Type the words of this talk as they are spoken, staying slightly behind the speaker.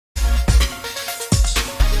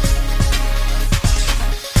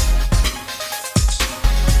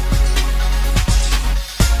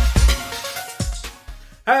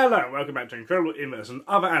Hello, welcome back to Incredible Inverts and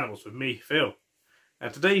Other Animals with me, Phil.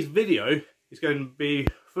 And today's video is going to be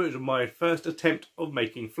footage of my first attempt of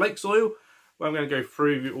making flake soil, where I'm going to go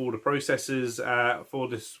through all the processes for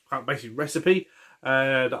this basic recipe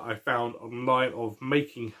that I found online of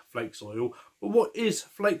making flake soil. But what is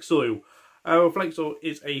flake soil? Well, flake soil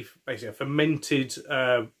is basically a fermented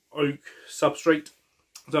oak substrate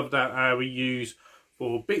that we use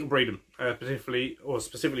for beetle breeding,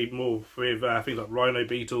 specifically more with things like rhino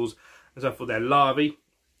beetles and stuff for their larvae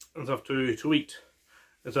and stuff to eat.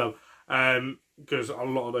 And so, because a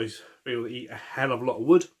lot of those beetles eat a hell of a lot of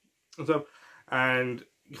wood and stuff, and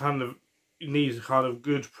you need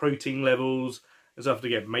good protein levels and stuff to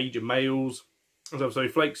get major males and stuff. So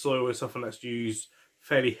flake soil is something that's used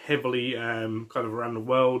fairly heavily around the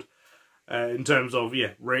world in terms of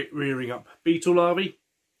rearing up beetle larvae.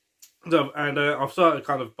 And I've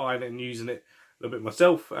started buying it and using it a little bit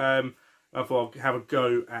myself. I thought I'd have a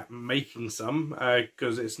go at making some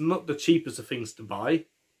because it's not the cheapest of things to buy.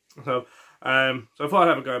 So I thought I'd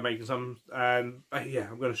have a go at making some, and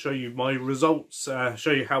I'm going to show you my results,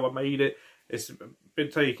 show you how I made it. It's been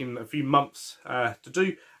taking a few months to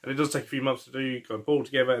do, and it does take a few months to do, kind of pull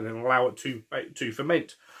together and then allow it to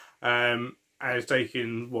ferment. And it's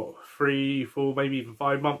taken, what, 3, 4, maybe even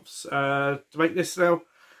 5 months to make this now.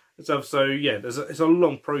 So yeah, it's a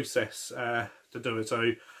long process to do it.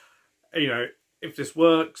 So if this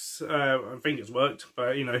works, I think it's worked.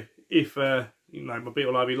 But if my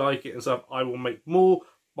beetle larvae like it and stuff, I will make more.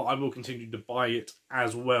 But I will continue to buy it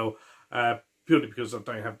as well, purely because I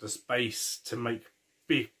don't have the space to make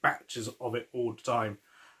big batches of it all the time.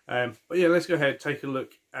 But yeah, let's go ahead and take a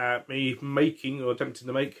look at me making or attempting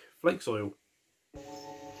to make flake soil.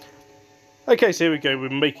 Okay, so here we go, we're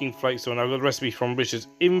making flake soil, and I've got a recipe from Richard's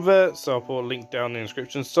Inverts, so I'll put a link down in the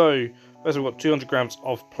description. So, first we've got 200 grams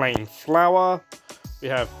of plain flour, we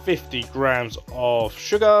have 50 grams of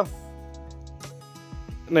sugar,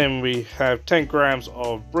 and then we have 10 grams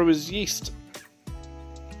of brewer's yeast,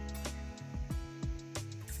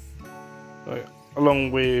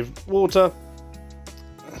 along with water.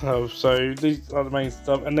 So these are the main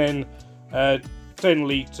stuff, and then 10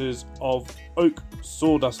 litres of oak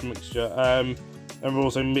sawdust mixture, and we'll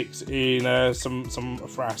also mix in some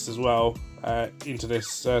frass as well into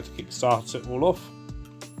this to kick-start it all off.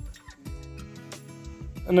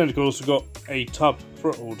 And then of course we've got a tub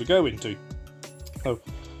for it all to go into.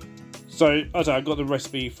 So as I got the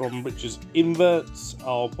recipe from Richard's Inverts.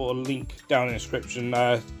 I'll put a link down in the description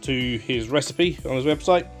to his recipe on his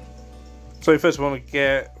website. So first we want to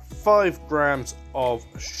get 5 grams of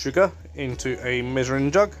sugar into a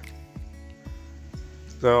measuring jug.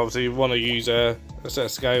 So obviously you want to use a set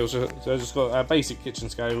of scales, so I just got basic kitchen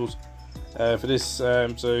scales for this,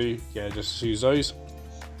 so yeah, just use those.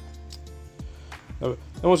 And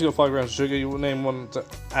once you've got 5 grams of sugar, you will then want to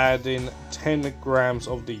add in 10 grams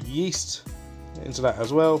of the yeast into that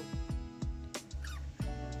as well.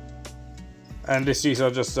 And this yeast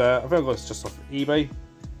I think I got this just off eBay.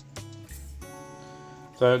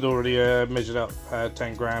 So I'd already measured up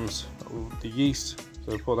 10 grams of the yeast,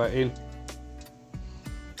 so put that in.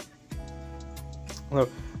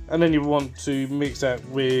 And then you want to mix that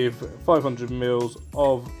with 500 ml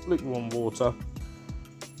of lukewarm water.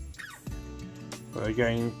 So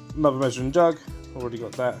again, another measuring jug, already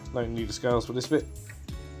got that, don't need the scales for this bit.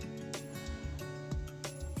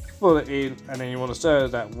 Put it in, and then you want to stir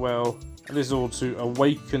that well, and this is all to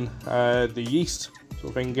awaken the yeast, so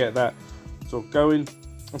we can get that sort of going.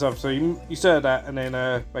 So you stir that, and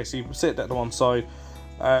then basically set that to one side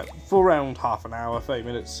for around half an hour, 30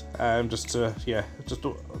 minutes, just to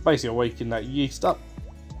basically awaken that yeast up.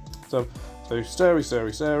 So stirry. So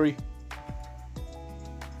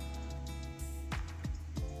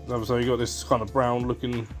you got this kind of brown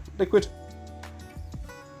looking liquid,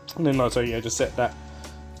 and then like I say, yeah, just set that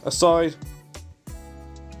aside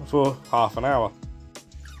for half an hour.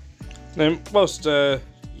 Then whilst your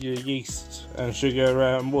yeast and sugar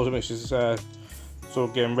and water mixtures sort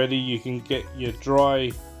of getting ready, you can get your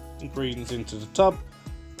dry ingredients into the tub.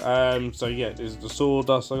 So yeah, this is the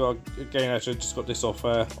sawdust. I got, again, actually just got this off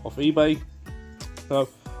eBay. So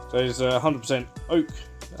it's 100%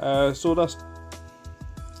 oak sawdust.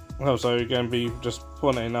 So you're going to be just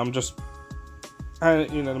putting it in. I'm just adding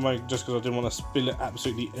it in at the moment just because I didn't want to spill it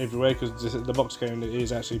absolutely everywhere, because the box came, it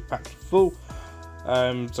is actually packed full.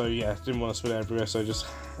 So yeah, didn't want to spill it everywhere, so just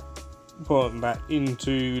putting that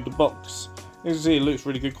into the box. You can see it looks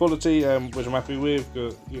really good quality, which I'm happy with,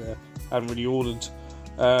 because I haven't really ordered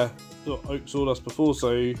oak sawdust before,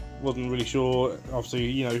 so wasn't really sure,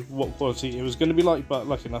 obviously, what quality it was going to be like, but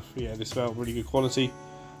lucky enough, yeah, this felt really good quality,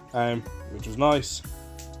 which was nice.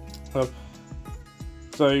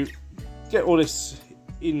 So get all this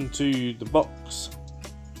into the box,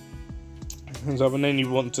 and then you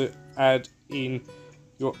want to add in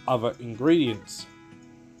your other ingredients.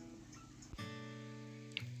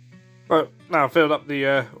 Right, now I've filled up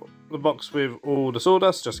the box with all the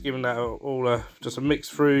sawdust, just giving that all just a mix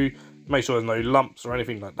through, make sure there's no lumps or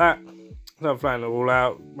anything like that. So I've flattened it all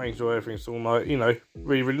out, making sure everything's all nice, you know,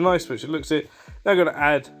 really nice, which it looks it. Now I'm going to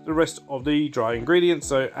add the rest of the dry ingredients,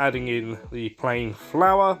 so adding in the plain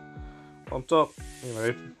flour on top. You know,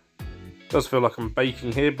 it does feel like I'm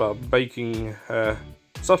baking here, but I'm baking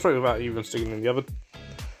substrate without even sticking in the oven.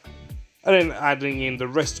 And then adding in the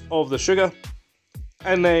rest of the sugar,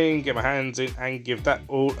 and then get my hands in and give that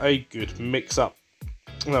all a good mix up.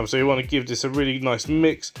 So you want to give this a really nice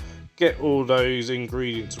mix, get all those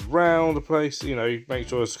ingredients around the place, you know, make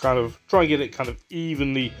sure it's kind of, try and get it kind of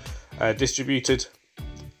evenly distributed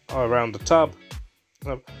around the tub.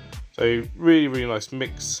 So really nice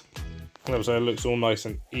mix. So it looks all nice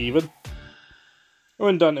and even.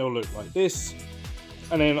 When done, it'll look like this.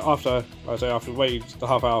 And then after, like I say, after waiting the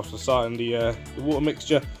half hour after starting the water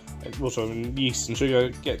mixture, and also yeast and sugar,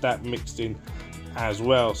 get that mixed in as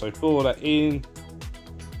well. So pour that in,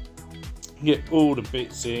 get all the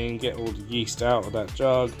bits in, get all the yeast out of that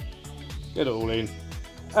jug, get it all in,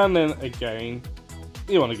 and then again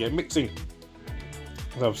you want to get mixing.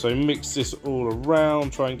 So mix this all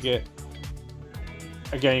around, try and get,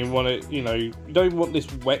 again, you want it, you know, you don't want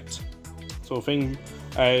this wet sort of thing.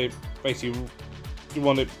 Basically you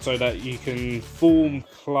want it so that you can form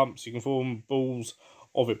clumps, you can form balls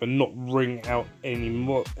of it, but not wring out any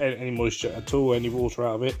moisture at all, any water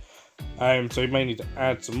out of it. So you may need to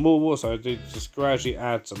add some more water. So I did just gradually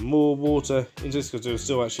add some more water into this because it was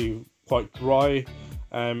still actually quite dry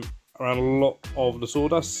around a lot of the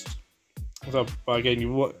sawdust. So, but again, as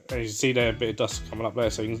you can see there, a bit of dust coming up there,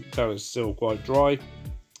 so you can tell it's still quite dry.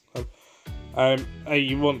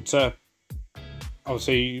 You want to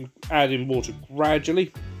obviously add in water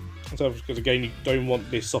gradually. So, because again, you don't want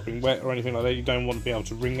this sopping wet or anything like that. You don't want to be able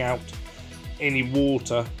to wring out any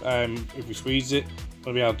water if you squeeze it. You want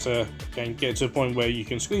to be able to, again, get to a point where you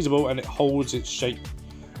can squeeze the ball and it holds its shape.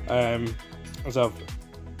 So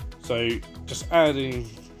just adding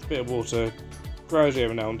a bit of water gradually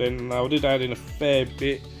every now and then. Now I did add in a fair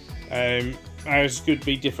bit. As could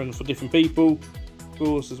be different for different people, of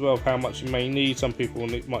course, as well, of how much you may need. Some people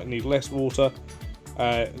might need less water.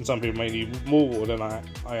 And some people may need more water than I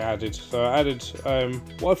added. So I added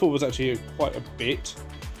what I thought was actually quite a bit,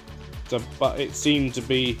 but it seemed to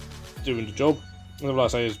be doing the job. Like I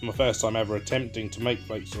say, it's my first time ever attempting to make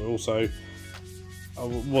flake soil, so I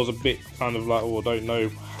was a bit kind of like, oh, I don't know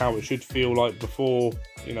how it should feel like before,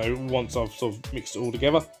 you know, once I've sort of mixed it all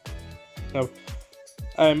together. But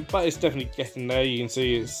it's definitely getting there. You can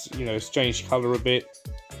see it's, you know, it's changed colour a bit.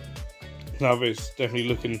 Now it's definitely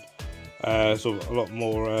looking sort of a lot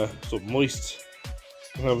more sort of moist,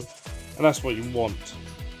 and that's what you want.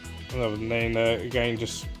 And then again,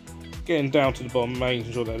 just getting down to the bottom,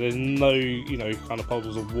 making sure that there's no, you know, kind of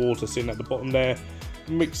puddles of water sitting at the bottom there,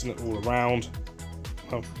 mixing it all around.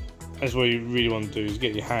 That's what you really want to do, is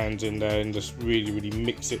get your hands in there and just really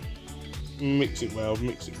mix it well.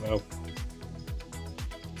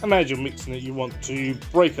 And as you're mixing it, you want to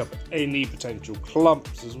break up any potential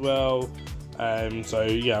clumps as well. So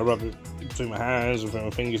yeah, I rub it between my hands, between my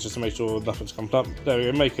fingers, just to make sure nothing's come up. There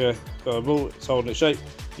we go, make a ball, it's holding its shape,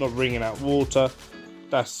 not wringing out water.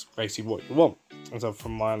 That's basically what you want, and so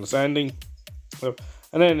from my understanding. So,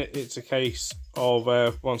 and then it's a case of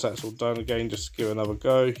once that's all done, again, just give it another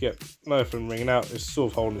go. Yep, nothing wringing out, it's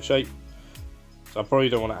sort of holding its shape. So I probably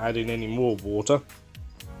don't want to add in any more water.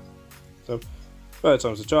 So third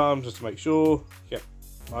time's the charm, just to make sure. Yep,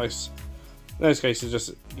 nice. In this case, it's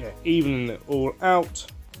just, yeah, evening it all out.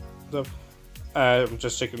 So I'm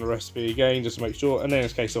just checking the recipe again, just to make sure. And then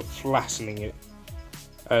it's a case of flattening it.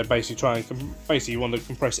 Basically, you want to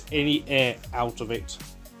compress any air out of it,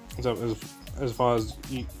 so as far as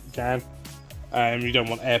you can. You don't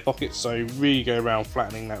want air pockets, so really go around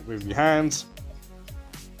flattening that with your hands.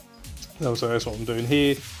 So that's what I'm doing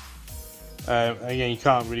here. Again, you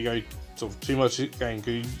can't really go sort of too much again,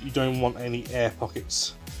 because you don't want any air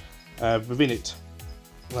pockets within it.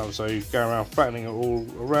 So you go around flattening it all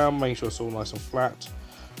around, making sure it's all nice and flat,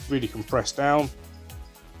 really compressed down.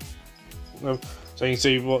 So you can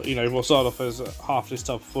see what, you know, what started off as half this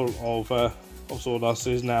tub full of sawdust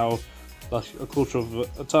is now like a quarter of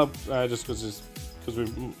a tub, just because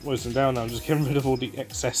we've moistened down. Now I'm just getting rid of all the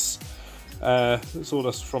excess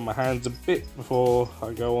sawdust from my hands a bit before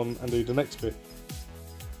I go on and do the next bit.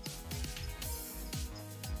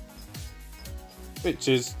 which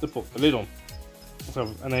is to put the lid on.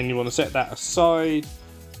 So, and then you want to set that aside.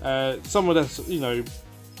 Somewhere that's, you know,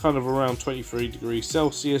 kind of around 23 degrees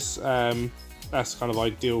Celsius. That's kind of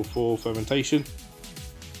ideal for fermentation.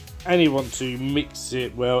 And you want to mix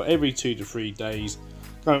it well every 2 to 3 days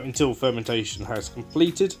until fermentation has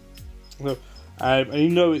completed. So, and you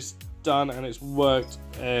know it's done and it's worked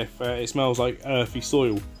if it smells like earthy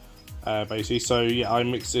soil, basically. So yeah, I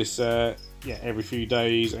mix this every few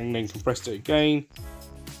days and then compressed it again.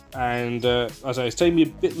 And as I say, it's taking me a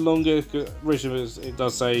bit longer. Originally it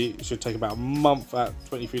does say it should take about a month at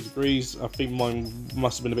 23 degrees. I think mine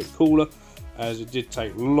must have been a bit cooler, as it did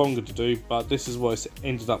take longer to do, but this is what it's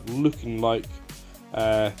ended up looking like.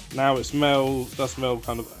 Now it does smell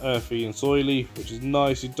kind of earthy and soily, which is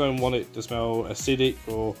nice. You don't want it to smell acidic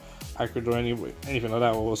or acrid or anything like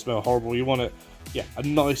that, or smell horrible. You want it, a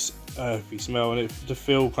nice earthy smell, and it to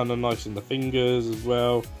feel kind of nice in the fingers as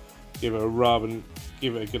well. Give it a rub and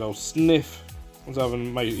give it a good old sniff.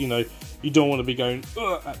 You know, you don't want to be going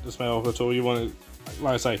at the smell at all. You want it,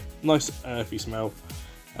 like I say, nice earthy smell.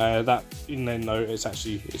 That you then know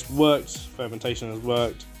it's worked. Fermentation has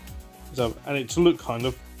worked. And it to look kind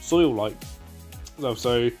of soil-like.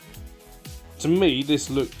 So to me, this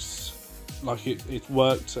looks like it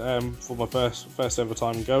worked for my first ever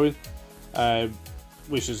time going,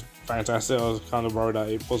 which is fantastic. I was kind of worried that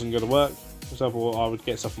it wasn't going to work, so I thought I would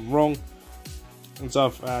get something wrong and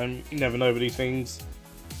stuff. You never know with these things.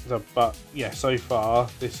 But yeah, so far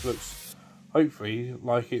this looks hopefully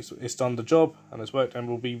like it's done the job and it's worked and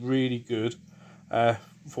will be really good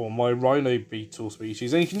for my rhino beetle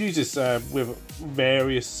species. And you can use this with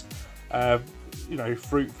various you know,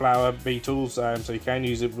 fruit flower beetles, so you can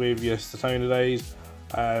use it with your Statonidaes.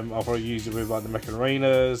 I'll probably use it with like the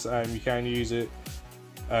Mechanarinas. You can use it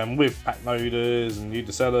with Pachnoders and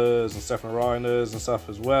Udicellas and Stephanorinus and stuff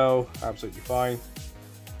as well. Absolutely fine.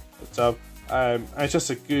 So it's just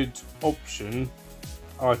a good option,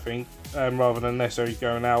 I think, rather than necessarily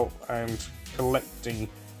going out and collecting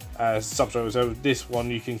substrate. So this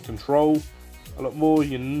one you can control a lot more.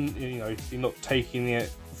 You know, you're not taking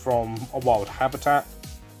it from a wild habitat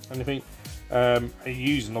or anything. You're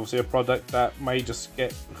using obviously a product that may just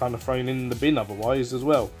get kind of thrown in the bin otherwise as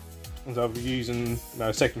well. And so we're using, you know,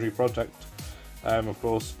 a secondary product, of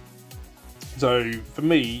course. So for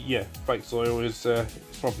me, yeah, flake soil is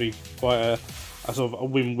probably quite a sort of a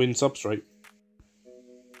win-win substrate.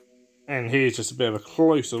 And here's just a bit of a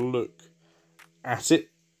closer look at it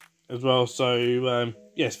as well. So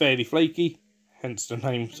yeah, it's fairly flaky, hence the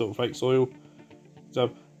name sort of flake soil.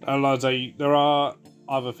 So like I say, there are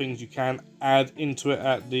other things you can add into it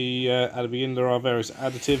at the beginning. There are various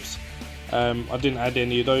additives. I didn't add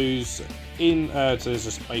any of those in, so there's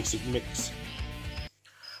just a basic mix.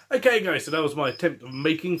 Okay guys, so that was my attempt of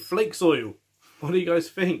making flake soil. What do you guys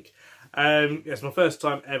think? It's my first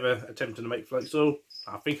time ever attempting to make flake soil.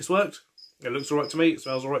 I think it's worked. It looks alright to me, it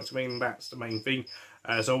smells alright to me, and that's the main thing.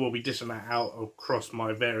 So I will be dishing that out across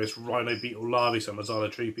my various rhino beetle larvae, so my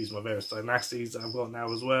Xylotropes, my various dynasties that I've got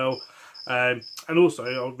now as well. And also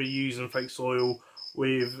I'll be using flake soil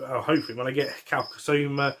with, hopefully when I get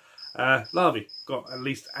Calcosoma larvae. Got at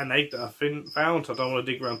least an egg that I've found, so I don't want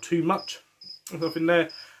to dig around too much stuff in there.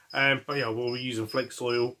 But yeah, we'll be using flake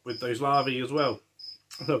soil with those larvae as well.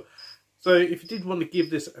 So if you did want to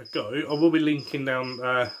give this a go, I will be linking down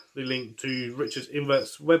the link to Richard's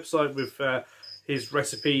Inverts website with his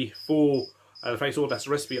recipe for the flake soil. That's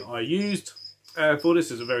the recipe I used for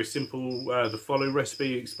this. It's a very simple to follow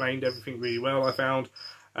recipe. It explained everything really well, I found.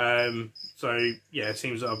 So yeah, it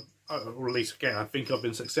seems that or at least again, I think I've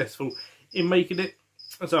been successful in making it.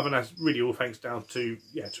 And so I think that's really all thanks down to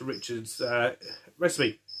Richard's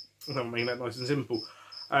recipe. I'll make that nice and simple.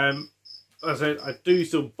 As I said, I do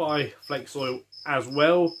still buy flake soil as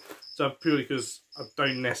well, so purely because I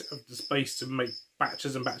don't necessarily have the space to make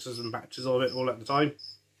batches and batches and batches of it all at the time.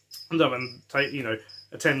 And then take, you know,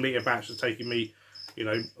 a 10 litre batch is taking me, you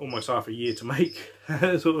know, almost half a year to make,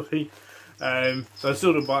 sort of thing. So I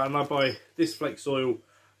still do buy, and I buy this flake soil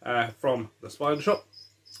from the spider shop.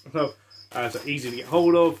 So it's easy to get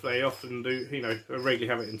hold of. They often do, you know, they regularly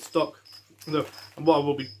have it in stock. So, and what I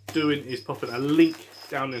will be doing is popping a link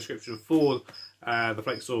down in the description for the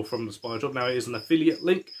flake soil from the spider shop. Now it is an affiliate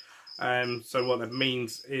link, so what that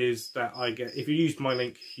means is that I get, if you use my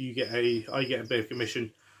link, I get a bit of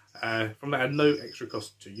commission from that at no extra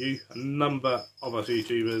cost to you. A number of us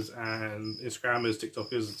YouTubers and Instagrammers,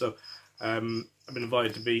 TikTokers and stuff have been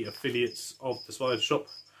invited to be affiliates of the spider shop,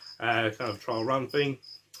 kind of trial run thing.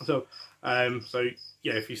 So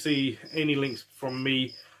yeah, if you see any links from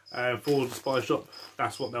me for the spider shop,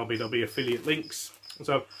 that's what they'll be. They'll be affiliate links.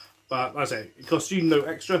 So But like I say, it costs you no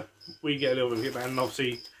extra. We get a little bit of it, and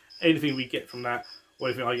obviously anything we get from that, or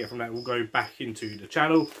anything I get from that, will go back into the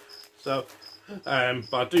channel. So,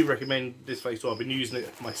 but I do recommend this flake soil. I've been using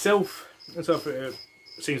it myself, and so it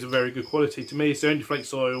seems of very good quality to me. It's the only flake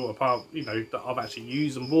soil apart, you know, that I've actually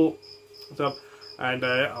used and bought and stuff. And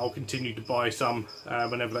I'll continue to buy some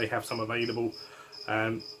whenever they have some available,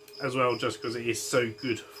 as well, just because it is so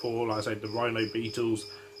good for, like I said, the rhino beetles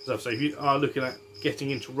and stuff. So if you are looking at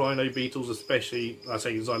getting into rhino beetles, especially, like I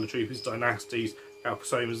say, xylotropes, dynasties,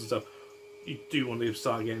 calcosomas and stuff, you do want to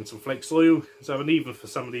start getting some flake soil. So, and even for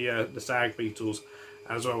some of the sag beetles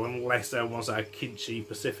as well, unless they're ones that are Kinchi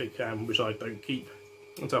Pacific, which I don't keep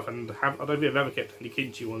and stuff. And I don't think I've ever kept any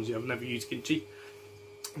Kinchi ones yet. I've never used Kinchi.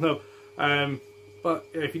 So, but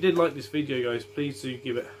yeah, if you did like this video, guys, please do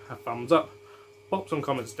give it a thumbs up. Pop some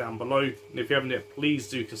comments down below, and if you haven't yet, please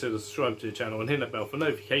do consider subscribing to the channel and hit that bell for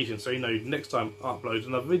notifications so you know next time I upload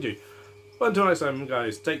another video. But until next time,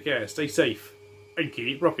 guys, take care, stay safe, and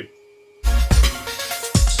keep rocking.